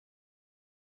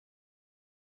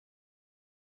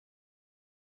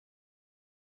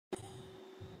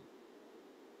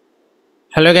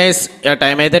Hello guys,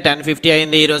 time అయితే 10:50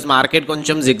 అయింది. ఈరోజు మార్కెట్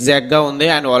కొంచెం జిగ్జాగ్గా ఉంది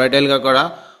అండ్ వాలటైల్గా కూడా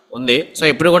ఉంది. సో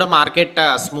ఇప్పుడు కూడా మార్కెట్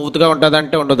స్మూత్గా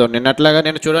ఉంటుందంటే ఉండదు. నిన్నట్లాగా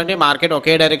నేను చూడండి, మార్కెట్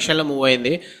ఒకే డైరెక్షన్లో మూవ్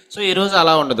అయింది. సో ఈరోజు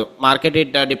అలా ఉండదు. Market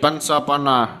it depends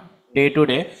on day to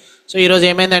day. So ఈరోజు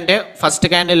ఏమైందంటే first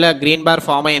candle green bar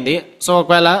form అయింది. సో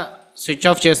ఒకవేళ స్విచ్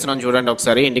ఆఫ్ చేస్తున్నాను చూడండి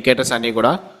ఒకసారి ఇండికేటర్స్ అన్నీ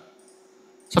కూడా.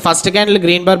 So first candle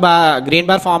green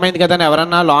bar form అయింది కదా అని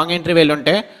ఎవరన్నా లాంగ్ ఎంట్రీ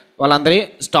వెళ్ళుంటే వాళ్ళందరి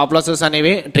స్టాప్ లాసెస్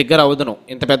అనేవి ట్రిగ్గర్ అవుదును.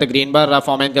 ఇంత పెద్ద గ్రీన్ బార్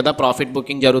ఫామ్ అయింది కదా, ప్రాఫిట్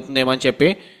బుకింగ్ జరుగుతుందేమో అని చెప్పి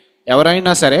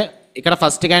ఎవరైనా సరే ఇక్కడ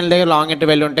ఫస్ట్ క్యాండిల్ దగ్గర లాంగ్ ఎంట్రీ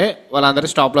వెళ్ళుంటే వాళ్ళందరి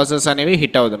స్టాప్ లాసెస్ అనేవి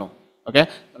హిట్ అవుదును. ఓకే,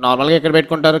 నార్మల్గా ఎక్కడ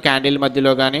పెట్టుకుంటారు? క్యాండిల్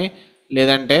మధ్యలో కానీ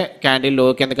లేదంటే క్యాండిల్ లో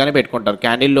కింద కానీ పెట్టుకుంటారు.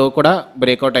 క్యాండిల్ లో కూడా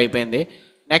బ్రేక్అవుట్ అయిపోయింది.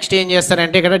 నెక్స్ట్ ఏం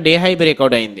చేస్తారంటే ఇక్కడ డే హై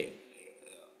బ్రేక్అవుట్ అయింది.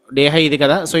 డే హై ఇది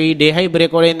కదా, సో ఈ డే హై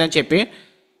బ్రేక్అవుట్ అయిందని చెప్పి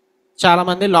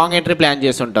చాలామంది లాంగ్ ఎంట్రీ ప్లాన్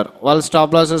చేసి ఉంటారు. వాళ్ళ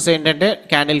స్టాప్ లాసెస్ ఏంటంటే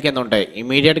క్యాండిల్ కింద ఉంటాయి.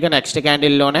 ఇమీడియట్గా నెక్స్ట్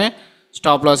క్యాండిల్లోనే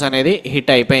స్టాప్ లాస్ అనేది హిట్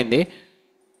అయిపోయింది.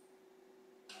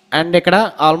 అండ్ ఇక్కడ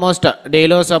ఆల్మోస్ట్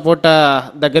డేలో సపోర్ట్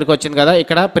దగ్గరికి వచ్చింది కదా.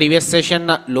 ఇక్కడ ప్రీవియస్ సెషన్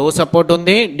లో సపోర్ట్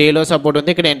ఉంది, డేలో సపోర్ట్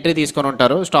ఉంది. ఇక్కడ ఎంట్రీ తీసుకొని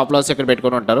ఉంటారు, స్టాప్ లాస్ ఇక్కడ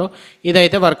పెట్టుకొని ఉంటారు.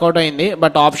 ఇదైతే వర్కౌట్ అయింది.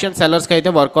 బట్ ఆప్షన్ సెల్లర్స్కి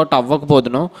అయితే వర్కౌట్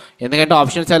అవ్వకపోదును. ఎందుకంటే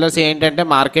ఆప్షన్ సెల్లర్స్ ఏంటంటే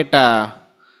మార్కెట్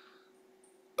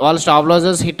వాళ్ళు స్టాప్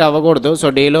లాసెస్ హిట్ అవ్వకూడదు. సో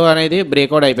డేలో అనేది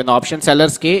బ్రేక్అవుట్ అయిపోయింది. ఆప్షన్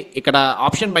సెల్లర్స్కి ఇక్కడ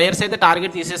ఆప్షన్ బయర్స్ అయితే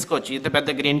టార్గెట్ తీసేసుకోవచ్చు. ఇంత పెద్ద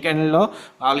గ్రీన్ క్యాండిల్లో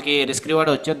వాళ్ళకి రిస్క్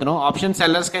రివార్డ్ వచ్చేద్దును. ఆప్షన్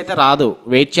సెల్లర్స్కి అయితే రాదు.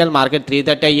 వెయిట్ చేయాలి. మార్కెట్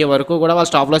 3:30 అయ్యే వరకు కూడా వాళ్ళు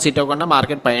స్టాప్ లాస్ హిట్ అవ్వకుండా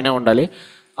మార్కెట్ పైనే ఉండాలి.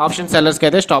 ఆప్షన్ సెల్లర్స్కి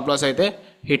అయితే స్టాప్ లాస్ అయితే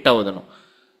హిట్ అవ్వదును.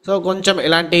 సో కొంచెం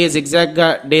ఇలాంటి జిగ్జాగ్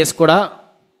డేస్ కూడా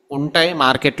ఉంటాయి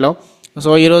మార్కెట్లో.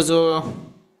 సో ఈరోజు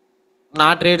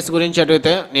నా ట్రేడ్స్ గురించి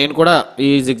అడిగితే నేను కూడా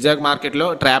ఈ జిగ్జాగ్ మార్కెట్లో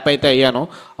ట్రాప్ అయితే అయ్యాను.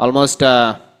 ఆల్మోస్ట్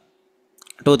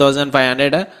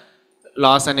 2500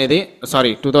 లాస్ అనేది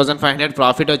 2500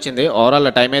 ప్రాఫిట్ వచ్చింది. ఓవరాల్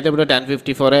టైం అయితే ఇప్పుడు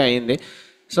 10:54 అయింది.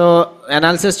 సో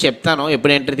అనాలిసిస్ చెప్తాను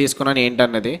ఎప్పుడు ఎంట్రీ తీసుకున్నాను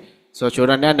ఏంటన్నది. సో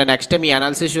చూడండి. అండ్ నెక్స్ట్ టైం ఈ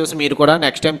అనాలిసిస్ చూసి మీరు కూడా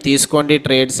నెక్స్ట్ టైం తీసుకోండి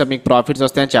ట్రేడ్స్. మీకు ప్రాఫిట్స్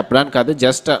వస్తాయని చెప్పడానికి కాదు,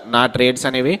 జస్ట్ నా ట్రేడ్స్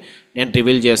అనేవి నేను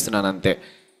రివీల్ చేస్తున్నాను అంతే.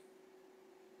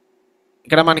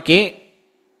 ఇక్కడ మనకి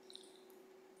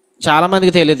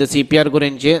చాలామందికి తెలియదు సిపిఆర్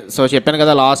గురించి. సో చెప్పాను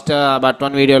కదా లాస్ట్ బట్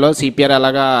 1 వీడియోలో సిపిఆర్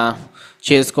ఎలాగా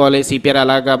చేసుకోవాలి, సిపిఆర్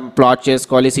ఎలాగా ప్లాట్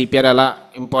చేసుకోవాలి, సిపిఆర్ ఎలా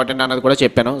ఇంపార్టెంట్ అన్నది కూడా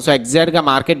చెప్పాను. సో ఎగ్జాక్ట్గా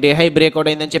మార్కెట్ డే హై బ్రేక్అవుట్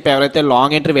అయిందని చెప్పి ఎవరైతే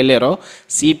లాంగ్ ఎంట్రీ వెళ్ళారో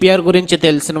సిపిఆర్ గురించి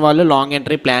తెలిసిన వాళ్ళు లాంగ్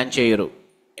ఎంట్రీ ప్లాన్ చేయరు.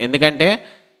 ఎందుకంటే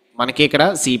మనకి ఇక్కడ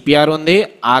సిపిఆర్ ఉంది,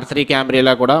 R3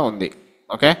 క్యామ్రీలా కూడా ఉంది.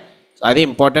 ఓకే, అది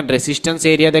ఇంపార్టెంట్. రెసిస్టెన్స్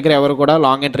ఏరియా దగ్గర ఎవరు కూడా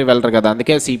లాంగ్ ఎంట్రీ వెళ్ళరు కదా.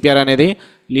 అందుకే సిపిఆర్ అనేది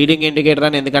లీడింగ్ ఇండికేటర్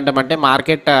అని ఎందుకంటే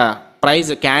మార్కెట్ ప్రైస్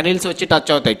క్యాండిల్స్ వచ్చి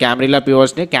టచ్ అవుతాయి. క్యామ్రీలా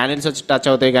ప్యూర్స్ని క్యాండిల్స్ వచ్చి టచ్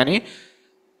అవుతాయి కానీ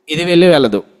ఇది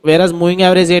వెళ్ళదు. వేరేస్ మూవింగ్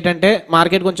యావరేజ్ ఏంటంటే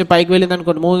మార్కెట్ కొంచెం పైకి వెళ్ళింది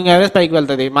అనుకోండి, మూవింగ్ యావరేజ్ పైకి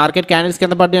వెళ్తుంది. మార్కెట్ క్యాండిల్స్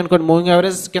కింద పడ్డాయి అనుకోండి, మూవింగ్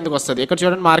యావరేజ్ కిందకి వస్తుంది. ఇక్కడ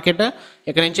చూడండి, మార్కెట్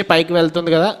ఇక్కడ నుంచి పైకి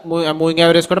వెళ్తుంది కదా, మూవింగ్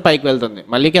యావరేజ్ కూడా పైకి వెళ్తుంది.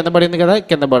 మళ్ళీ కింద పడింది కదా,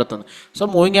 కింద పడుతుంది. So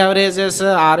moving averages,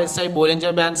 RSI,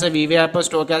 Bollinger bands, VWAP,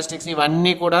 stochastics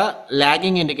ఇవన్నీ కూడా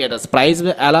లాగింగ్ ఇండికేటర్స్. ప్రైస్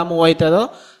ఎలా మూవ్ అవుతుందో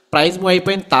ప్రైస్ మూవ్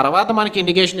అయిపోయిన తర్వాత మనకి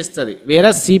ఇండికేషన్ ఇస్తుంది. వేరే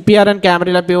సిపిఆర్ అండ్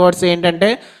క్యామ్రీలా ప్యూర్స్ ఏంటంటే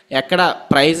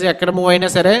ప్రైస్ ఎక్కడ మూవ్ అయినా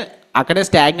సరే అక్కడే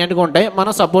స్టాగ్నెంట్గా ఉంటాయి.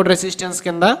 మనం సపోర్ట్ రెసిస్టెన్స్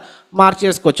కింద మార్క్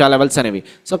చేసుకోవచ్చు ఆ లెవెల్స్ అనేవి.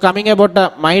 So coming about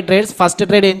my trades, first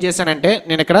trade ఏం చేశానంటే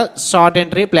నేను ఇక్కడ షార్ట్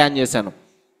ఎంట్రీ ప్లాన్ చేశాను.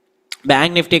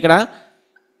 బ్యాంక్ నిఫ్టీ ఇక్కడ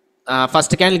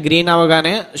ఫస్ట్ క్యాండిల్ గ్రీన్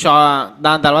అవ్వగానే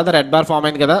దాని తర్వాత రెడ్ బార్ ఫామ్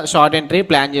అయింది కదా, షార్ట్ ఎంట్రీ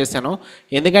ప్లాన్ చేశాను.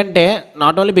 ఎందుకంటే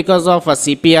not only because of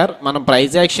CPR, మనం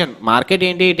ప్రైస్ యాక్షన్ మార్కెట్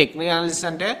ఏంటి టెక్నికల్ అనాలిసిస్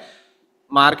అంటే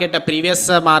మార్కెట్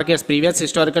ప్రీవియస్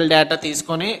హిస్టారికల్ డేటా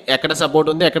తీసుకొని ఎక్కడ సపోర్ట్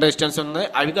ఉంది, ఎక్కడ రెసిస్టెన్స్ ఉంది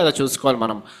అవి కదా చూసుకోవాలి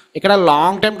మనం. ఇక్కడ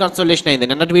లాంగ్ టైం కన్సోలేషన్ అయింది.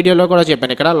 నిన్నటి వీడియోలో కూడా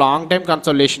చెప్పాను, ఇక్కడ లాంగ్ టైం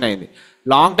కన్సోలేషన్ అయింది.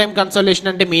 లాంగ్ టైం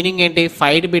కన్సోలేషన్ అంటే మీనింగ్ ఏంటి?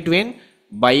 Fight between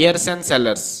buyers and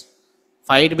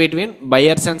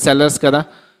sellers కదా.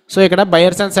 సో ఇక్కడ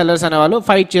బయర్స్ అండ్ సెల్లర్స్ అనేవాళ్ళు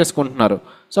ఫైట్ చేసుకుంటున్నారు.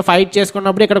 సో ఫైట్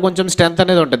చేసుకున్నప్పుడు ఇక్కడ కొంచెం స్ట్రెంత్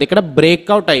అనేది ఉంటుంది. ఇక్కడ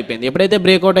బ్రేక్అవుట్ అయిపోయింది. ఎప్పుడైతే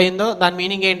బ్రేక్అవుట్ అయిందో దాని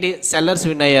మీనింగ్ ఏంటి? సెల్లర్స్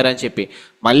విన్ అయ్యారని చెప్పి.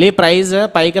 మళ్ళీ ప్రైస్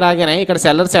పైకి రాగానే ఇక్కడ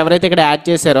సెల్లర్స్ ఎవరైతే ఇక్కడ యాడ్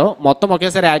చేశారో మొత్తం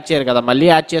ఒకేసారి యాడ్ చేయరు కదా, మళ్ళీ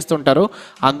యాడ్ చేస్తుంటారు.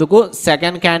 అందుకు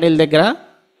సెకండ్ క్యాండిల్ దగ్గర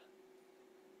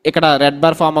ఇక్కడ రెడ్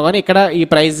బార్ ఫామ్ అవ్వగానే ఇక్కడ ఈ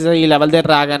ప్రైస్ ఈ లెవెల్ దగ్గర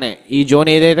రాగానే ఈ జోన్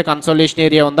ఏదైతే కన్సోలేషన్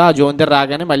ఏరియా ఉందో ఆ జోన్ దగ్గర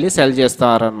రాగానే మళ్ళీ సెల్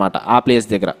చేస్తారు అనమాట ఆ ప్లేస్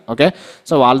దగ్గర. ఓకే,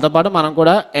 సో వాళ్ళతో పాటు మనం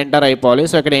కూడా ఎంటర్ అయిపోవాలి.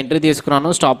 సో ఇక్కడ ఎంట్రీ తీసుకున్నాను,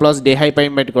 స్టాప్ లాస్ డే హై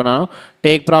పైన పెట్టుకున్నాను.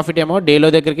 టేక్ ప్రాఫిట్ ఏమో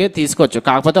డేలో దగ్గరికి తీసుకోవచ్చు,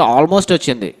 కాకపోతే ఆల్మోస్ట్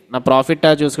వచ్చింది నా ప్రాఫిట్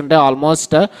చూసుకుంటే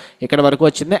ఆల్మోస్ట్ ఇక్కడ వరకు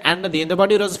వచ్చింది. అండ్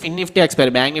దీంతోపాటు ఈరోజు FinNifty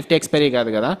expiry, bank Nifty expiry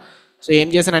కాదు కదా. సో ఏం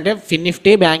చేశానంటే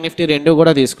ఫిన్నిఫ్టీ, బ్యాంక్ నిఫ్టీ రెండు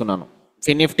కూడా తీసుకున్నాను.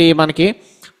 ఫిన్నిఫ్టీ మనకి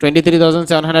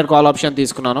 23,700 కాల్ ఆప్షన్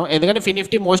తీసుకున్నాను. ఎందుకంటే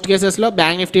ఫినిఫ్టీ మోస్ట్ కేసెస్లో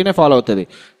బ్యాంక్ నిఫ్టీనే ఫాలో అవుతుంది.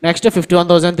 నెక్స్ట్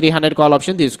 51,300 కాల్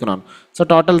ఆప్షన్ తీసుకున్నాను. సో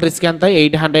టోటల్ రిస్క్ ఎంత?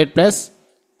 800 ప్లస్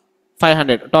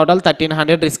 500 టోటల్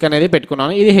 1300 రిస్క్ అనేది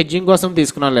పెట్టుకున్నాను. ఇది హెడ్జింగ్ కోసం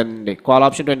తీసుకున్నాను లేదండి. కాల్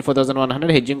ఆప్షన్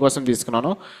 24,100 హెడ్జింగ్ కోసం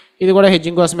తీసుకున్నాను. ఇది కూడా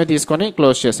హెడ్జింగ్ కోసమే తీసుకొని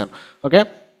క్లోజ్ చేశాను. ఓకే,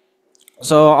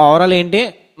 సో ఓవరాల్ ఏంటి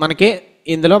మనకి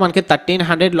ఇందులో మనకి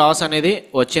 1300 లాస్ అనేది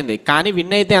వచ్చింది. కానీ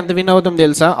విన్ అయితే ఎంత విన్ అవుతుంది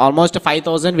తెలుసా? ఆల్మోస్ట్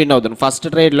 5000 విన్ అవుతుంది. ఫస్ట్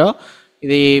ట్రేడ్లో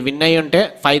ఇది విన్ అయ్యి ఉంటే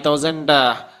 5000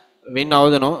 విన్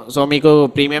అవుదును. సో మీకు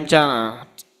ప్రీమియం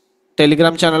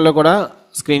టెలిగ్రామ్ ఛానల్లో కూడా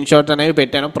స్క్రీన్ షాట్ అనేవి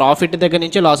పెట్టాను. ప్రాఫిట్ దగ్గర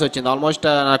నుంచి లాస్ వచ్చింది. ఆల్మోస్ట్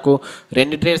నాకు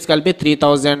 2 ట్రేడ్స్ కలిపి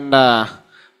 3000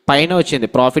 పైన వచ్చింది.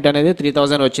 ప్రాఫిట్ అనేది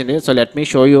 3000 వచ్చింది. So let me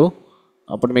show you,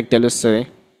 అప్పుడు మీకు తెలుస్తుంది.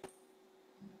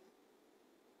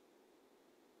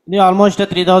 ఇది ఆల్మోస్ట్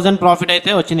 3000 ప్రాఫిట్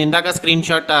అయితే వచ్చింది. ఇందాక స్క్రీన్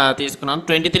షాట్ తీసుకున్నాను.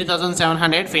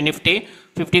 23,700 ఫినిఫ్టీ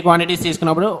 50 క్వాంటిటీస్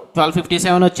తీసుకున్నప్పుడు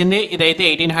 1257 వచ్చింది. ఇదైతే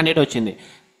 1800 వచ్చింది.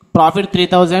 ప్రాఫిట్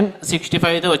 3065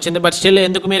 అయితే వచ్చింది. బట్ స్టిల్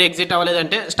ఎందుకు మీరు ఎగ్జిట్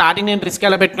అవ్వలేదంటే, స్టార్టింగ్ నేను రిస్క్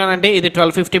ఎలా పెట్టుకున్నానంటే ఇది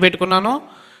 1250 పెట్టుకున్నాను,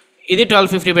 ఇది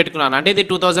 1250 పెట్టుకున్నాను. అంటే ఇది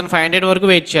 2500 వరకు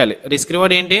వెయిట్ చేయాలి. రిస్క్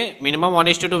రివార్డ్ ఏంటి, మినిమం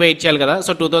 1:2 వెయిట్ చేయాలి కదా.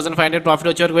 సో 2500 ప్రాఫిట్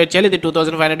వచ్చే వరకు వెయిట్ చేయాలి, ఇది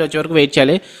 2500 వచ్చే వరకు వెయిట్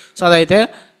చేయాలి. సో అదైతే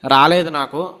రాలేదు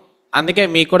నాకు. అందుకే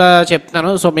మీకు కూడా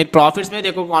చెప్తున్నాను. సో మీరు ప్రాఫిట్స్ మీద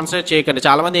ఎక్కువ కాన్సన్ట్రేట్ చేయకండి.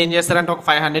 చాలామంది ఏం చేస్తారంటే ఒక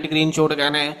 500 గ్రీన్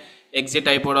చూడగానే ఎగ్జిట్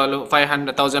అయిపోవడాలు,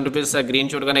 500,000 రూపీస్ గ్రీన్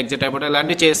చూడగానే ఎగ్జిట్ అయిపోవడం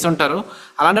ఇలాంటివి చేస్తుంటారు.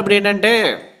 అలాంటప్పుడు ఏంటంటే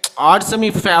ఆడ్స్ మీ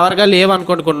ఫేవర్గా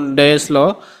లేవనుకోండి కొన్ని డేస్లో,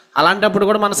 అలాంటప్పుడు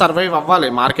కూడా మనం సర్వైవ్ అవ్వాలి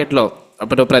మార్కెట్లో.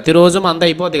 అప్పుడు ప్రతిరోజు మనది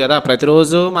అయిపోద్ది కదా,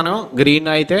 ప్రతిరోజు మనం గ్రీన్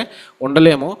అయితే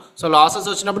ఉండలేము. సో లాసెస్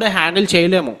వచ్చినప్పుడు హ్యాండిల్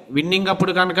చేయలేము. విన్నింగ్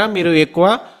అప్పుడు కనుక మీరు ఎక్కువ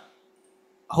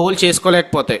హోల్డ్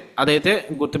చేసుకోలేకపోతే, అదైతే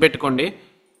గుర్తుపెట్టుకోండి.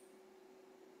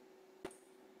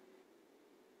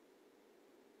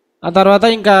 ఆ తర్వాత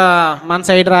ఇంకా మన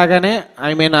సైడ్ రాగానే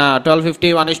ఐ మీన్ 1250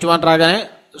 1:1 రాగానే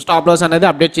స్టాప్ లాస్ అనేది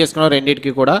అప్డేట్ చేసుకున్నాం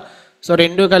రెండింటికి కూడా. సో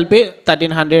రెండు కలిపి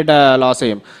 1300 లాస్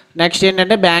అయ్యాం. నెక్స్ట్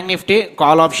ఏంటంటే bank Nifty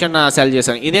call option cell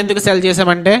చేశాను. ఇది ఎందుకు సెల్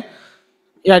చేసామంటే,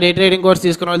 ఇక డే ట్రేడింగ్ కోర్స్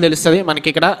తీసుకున్న వాళ్ళు తెలుస్తుంది. మనకి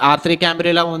ఇక్కడ R3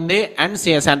 క్యాంబ్రీలా ఉంది అండ్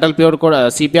సెంట్రల్ ప్యూర్ కూడా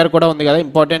CPR కూడా ఉంది కదా,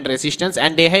 important resistance.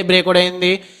 And day high break కూడా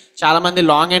అయింది. చాలామంది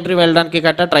లాంగ్ ఎంట్రీ వెళ్ళడానికి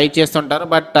గట్టా ట్రై చేస్తుంటారు,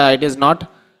 but it is not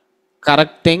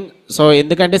correct thing. So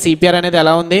ఎందుకంటే CPR అనేది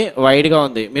ఎలా ఉంది, వైడ్గా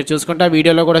ఉంది. మీరు చూసుకుంటే ఆ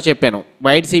వీడియోలో కూడా చెప్పాను,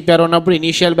 వైడ్ CPR ఉన్నప్పుడు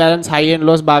initial balance high and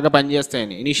lows బాగా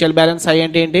పనిచేస్తాయని. ఇనీషియల్ బ్యాలెన్స్ హై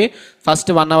అంటే ఏంటి, first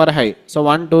 1 hour high. So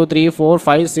 1 2 3 4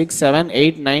 5 6 7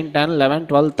 8 9 10 11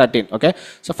 12 13. Okay,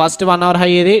 so first 1 hour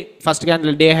high ఇది first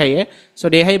candle day high. So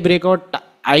day high breakout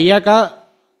అయ్యాక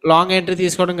లాంగ్ ఎంట్రీ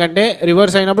తీసుకోవడం కంటే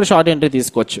రివర్స్ అయినప్పుడు షార్ట్ ఎంట్రీ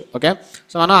తీసుకోవచ్చు. ఓకే,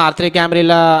 సో మనం R3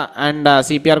 క్యాంబ్రీలా అండ్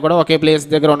CPR కూడా ఒకే ప్లేస్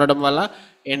దగ్గర ఉండడం వల్ల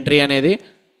ఎంట్రీ అనేది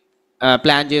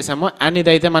ప్లాన్ చేసాము. అండ్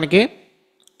ఇదైతే మనకి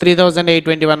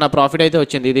 3821 ప్రాఫిట్ అయితే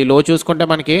వచ్చింది. ఇది లో చూసుకుంటే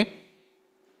మనకి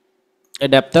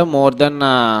డెప్త్ మోర్ దెన్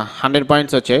 100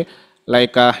 పాయింట్స్ వచ్చాయి.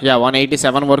 లైక్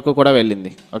 187 వరకు కూడా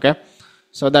వెళ్ళింది. Okay,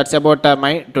 so that's about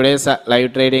my today's live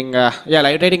trading.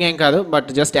 Live trading ఏం కాదు, బట్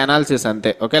జస్ట్ అనాలిసిస్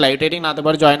అంతే. ఓకే, లైవ్ ట్రేడింగ్ నాతో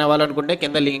పాటు జాయిన్ అవ్వాలనుకుంటే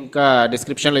కింద లింక్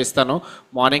డిస్క్రిప్షన్లో ఇస్తాను.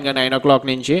 మార్నింగ్ 9 o'clock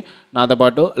నుంచి నాతో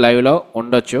పాటు లైవ్లో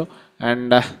ఉండొచ్చు.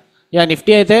 అండ్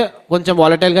నిఫ్టీ అయితే కొంచెం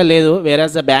వాలటైల్గా లేదు,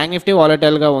 వేరేస్ బ్యాంక్ నిఫ్టీ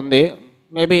వాలటైల్గా ఉంది.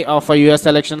 Maybe of US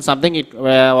election something,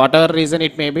 what ever reason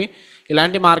it maybe.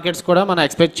 ఇలాంటి మార్కెట్స్ కూడా మనం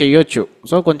ఎక్స్పెక్ట్ చేయొచ్చు.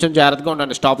 సో కొంచెం జాగ్రత్తగా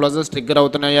ఉండండి. స్టాప్ లాసెస్ ట్రిగ్గర్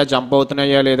అవుతున్నాయా, జంప్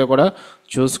అవుతున్నాయా లేదో కూడా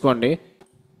చూసుకోండి.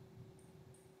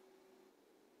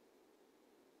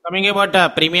 కమింగ్ అబౌట్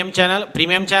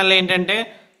ప్రీమియం ఛానల్ ఏంటంటే,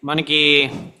 మనకి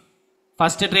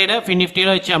ఫస్ట్ ట్రేడ్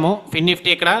ఫిన్నిఫ్టీలో ఇచ్చాము.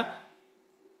 ఫిన్నిఫ్టీ ఇక్కడ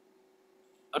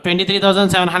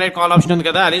 23,700 కాల్ ఆప్షన్ ఉంది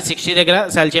కదా, అది 60 దగ్గర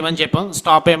సెల్ చేయమని చెప్పాం.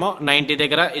 స్టాప్ ఏమో 90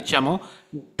 దగ్గర ఇచ్చాము.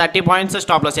 30 పాయింట్స్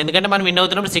స్టాప్ లాస్, ఎందుకంటే మనం విన్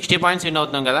అవుతున్నప్పుడు 60 పాయింట్స్ విన్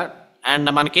అవుతున్నాం కదా.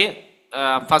 అండ్ మనకి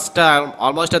ఫస్ట్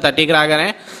ఆల్మోస్ట్ 30కి రాగానే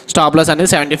స్టాప్ లాస్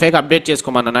అనేది 75కి అప్డేట్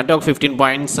చేసుకోమన్నాను. అంటే ఒక 15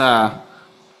 పాయింట్స్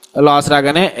లాస్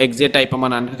రాగానే ఎగ్జిట్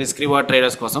అయిపోమన్నాను రిస్క్ రివార్డ్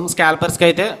ట్రేడర్స్ కోసం. స్కాల్పర్స్కి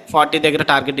అయితే 40 దగ్గర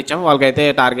టార్గెట్ ఇచ్చాము. వాళ్ళకైతే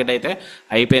టార్గెట్ అయితే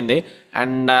అయిపోయింది.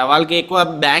 అండ్ వాళ్ళకి ఎక్కువ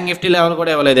బ్యాంక్ నిఫ్టీ లెవెల్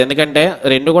కూడా ఇవ్వలేదు, ఎందుకంటే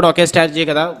రెండు కూడా ఒకే స్ట్రాటజీ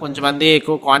కదా. కొంచెం మంది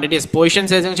ఎక్కువ క్వాంటిటీస్,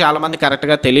 పొజిషన్ సైజింగ్ చాలా మంది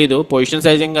కరెక్ట్గా తెలియదు. పొజిషన్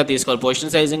సైజింగ్గా తీసుకోవాలి.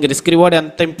 పొజిషన్ సైజింగ్ రిస్క్ రివార్డ్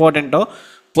ఎంత ఇంపార్టెంటో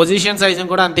పొజిషన్ సైజింగ్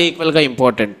కూడా అంతే ఈక్వల్గా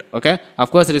important. Okay,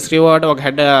 of course risk reward ఒక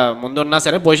హెడ్ ముందున్నా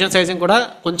సరే పొజిషన్ సైజింగ్ కూడా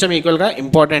కొంచెం ఈక్వల్గా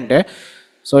ఇంపార్టెంటే.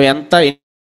 సో ఎంత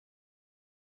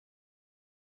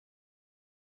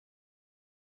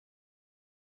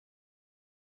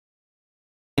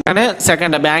కానీ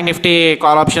second bank Nifty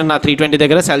call option 320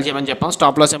 దగ్గర సెల్ చేయమని చెప్పాం.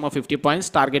 స్టాప్ లాస్ ఏమో 50 పాయింట్స్,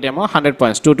 టార్గెట్ ఏమో 100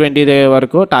 పాయింట్స్, 220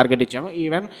 వరకు టార్గెట్ ఇచ్చాము.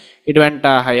 Even it went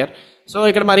higher. So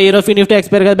ఇక్కడ మరి ఈరోజు ఫినిఫ్టీ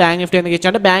ఎక్స్పైరీ కదా, బ్యాంక్ నిఫ్టీ ఎందుకు ఇచ్చా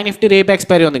అంటే, బ్యాంక్ నిఫ్టీ రేపు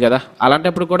ఎక్స్పైరీ ఉంది కదా,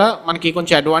 అలాంటప్పుడు కూడా మనకి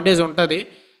కొంచెం అడ్వాంటేజ్ ఉంటుంది.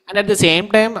 And at the same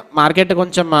time market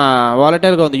కొంచెం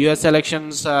వాలటైల్గా ఉంది. US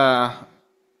ఎలక్షన్స్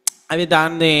అవి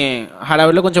దాన్ని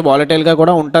హడావిడిలో కొంచెం వాలటైల్గా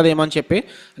కూడా ఉంటుందేమో అని చెప్పి,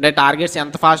 అంటే టార్గెట్స్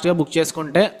ఎంత ఫాస్ట్గా బుక్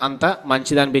చేసుకుంటే అంత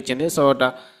మంచిది అనిపించింది. సో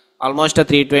ఆల్మోస్ట్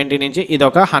 320 నుంచి ఇది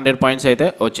ఒక 100 పాయింట్స్ అయితే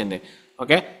వచ్చింది.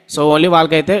 ఓకే. సో ఓన్లీ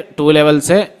వాళ్ళకైతే 2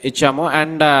 లెవెల్సే ఇచ్చాము.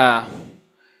 అండ్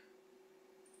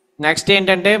నెక్స్ట్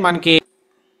ఏంటంటే మనకి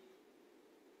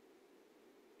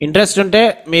ఇంట్రెస్ట్ ఉంటే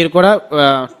మీరు కూడా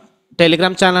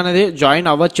టెలిగ్రామ్ ఛానల్ అనేది జాయిన్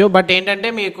అవ్వచ్చు. బట్ ఏంటంటే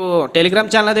మీకు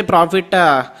టెలిగ్రామ్ ఛానల్ అది ప్రాఫిట్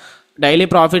డైలీ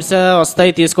ప్రాఫిట్స్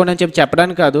వస్తాయి తీసుకోండి అని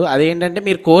చెప్పడానికి కాదు. అదేంటంటే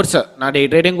మీరు కోర్స్ నా డే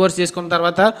ట్రేడింగ్ కోర్స్ తీసుకున్న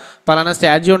తర్వాత పలానా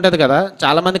స్ట్రాటజీ ఉంటుంది కదా,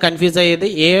 చాలామంది కన్ఫ్యూజ్ అయ్యేది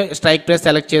ఏ స్ట్రైక్ ప్రైస్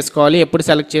సెలెక్ట్ చేసుకోవాలి, ఎప్పుడు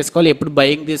సెలెక్ట్ చేసుకోవాలి, ఎప్పుడు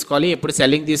బయింగ్ తీసుకోవాలి, ఎప్పుడు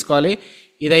సెల్లింగ్ తీసుకోవాలి,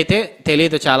 ఇదైతే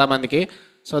తెలియదు చాలామందికి.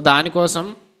 సో దానికోసం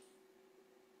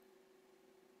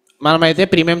మనమైతే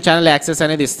ప్రీమియం ఛానల్ యాక్సెస్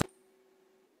అనేది ఇస్తాం.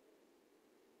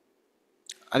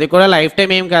 అది కూడా లైఫ్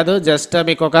టైం ఏం కాదు, జస్ట్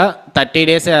మీకు ఒక 30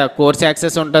 డేస్ కోర్స్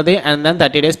యాక్సెస్ ఉంటుంది and then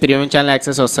 30 days premium channel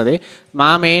access వస్తుంది. మా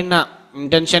మెయిన్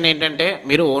ఇంటెన్షన్ ఏంటంటే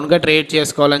మీరు ఓన్గా ట్రేడ్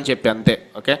చేసుకోవాలని చెప్పి అంతే.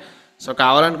 ఓకే. సో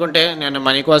కావాలనుకుంటే నేను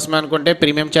మనీ కోసమే అనుకుంటే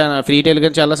premium channel free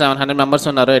Telegram channel 700 members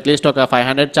ఉన్నారు. అట్లీస్ట్ ఒక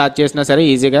 500 ఛార్జ్ చేసినా సరే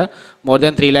ఈజీగా మోర్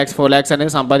దెన్ 3 lakhs 4 lakhs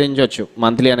అనేది సంపాదించవచ్చు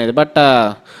మంత్లీ అనేది. బట్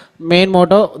మెయిన్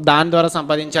మోటో దాని ద్వారా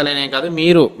సంపాదించాలనే కాదు,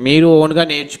 మీరు ఓన్గా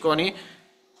నేర్చుకొని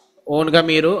ఓన్గా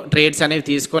మీరు ట్రేడ్స్ అనేవి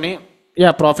తీసుకొని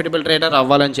ప్రాఫిటబుల్ ట్రేడర్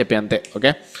అవ్వాలని చెప్పి అంతే.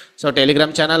 ఓకే. సో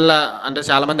టెలిగ్రామ్ ఛానల్ అంటే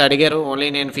చాలామంది అడిగారు ఓన్లీ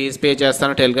నేను ఫీజు పే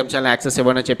చేస్తాను టెలిగ్రామ్ ఛానల్ యాక్సెస్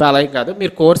ఇవ్వండి అని చెప్పి, అలాగే కాదు,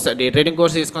 మీరు కోర్స్ డే ట్రేడింగ్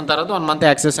కోర్స్ తీసుకున్న తర్వాత 1 month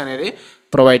యాక్సెస్ అనేది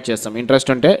ప్రొవైడ్ చేస్తాం.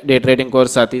 ఇంట్రెస్ట్ ఉంటే డే ట్రేడింగ్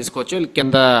కోర్స్ తీసుకోవచ్చు,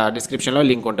 కింద డిస్క్రిప్షన్లో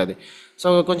లింక్ ఉంటుంది. సో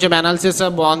కొంచెం అనాలిసిస్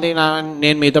బాగుంది,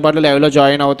 నేను మీతో పాటు లైవ్లో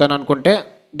జాయిన్ అవుతాను అనుకుంటే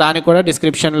దానికి కూడా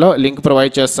డిస్క్రిప్షన్లో లింక్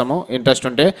ప్రొవైడ్ చేస్తాము. ఇంట్రెస్ట్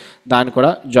ఉంటే దాన్ని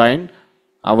కూడా జాయిన్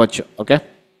అవ్వచ్చు. Okay.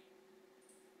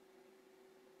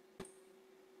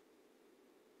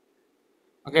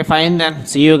 Okay fine, then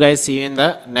see you guys, see you in the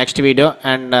next video.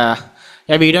 And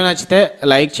video నచ్చితే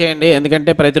లైక్ చేయండి,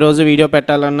 ఎందుకంటే ప్రతిరోజు వీడియో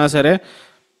పెట్టాలన్నా సరే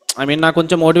నాకు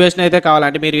కొంచెం మోటివేషన్ అయితే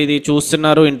కావాలంటే మీరు ఇది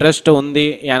చూస్తున్నారు, ఇంట్రెస్ట్ ఉంది,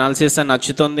 ఈ అనాలిసిస్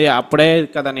నచ్చుతుంది, అప్పుడే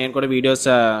కదా నేను కూడా వీడియోస్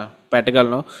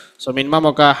పెట్టగలను. సో మినిమం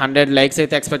ఒక 100 likes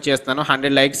అయితే ఎక్స్పెక్ట్ చేస్తాను.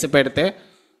 100 likes పెడితే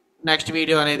నెక్స్ట్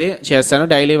వీడియో అనేది చేస్తాను.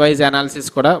 డైలీ వైజ్ అనాలిసిస్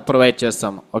కూడా ప్రొవైడ్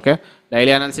చేస్తాము. Okay.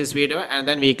 Daily analysis video and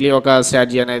then weekly ఒక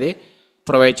స్ట్రాటజీ అనేది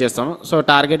ప్రొవైడ్ చేస్తాము. So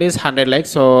target is 100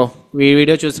 likes. So ఈ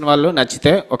వీడియో చూసిన వాళ్ళు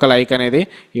నచ్చితే ఒక లైక్ అనేది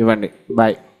ఇవ్వండి.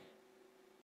 బాయ్.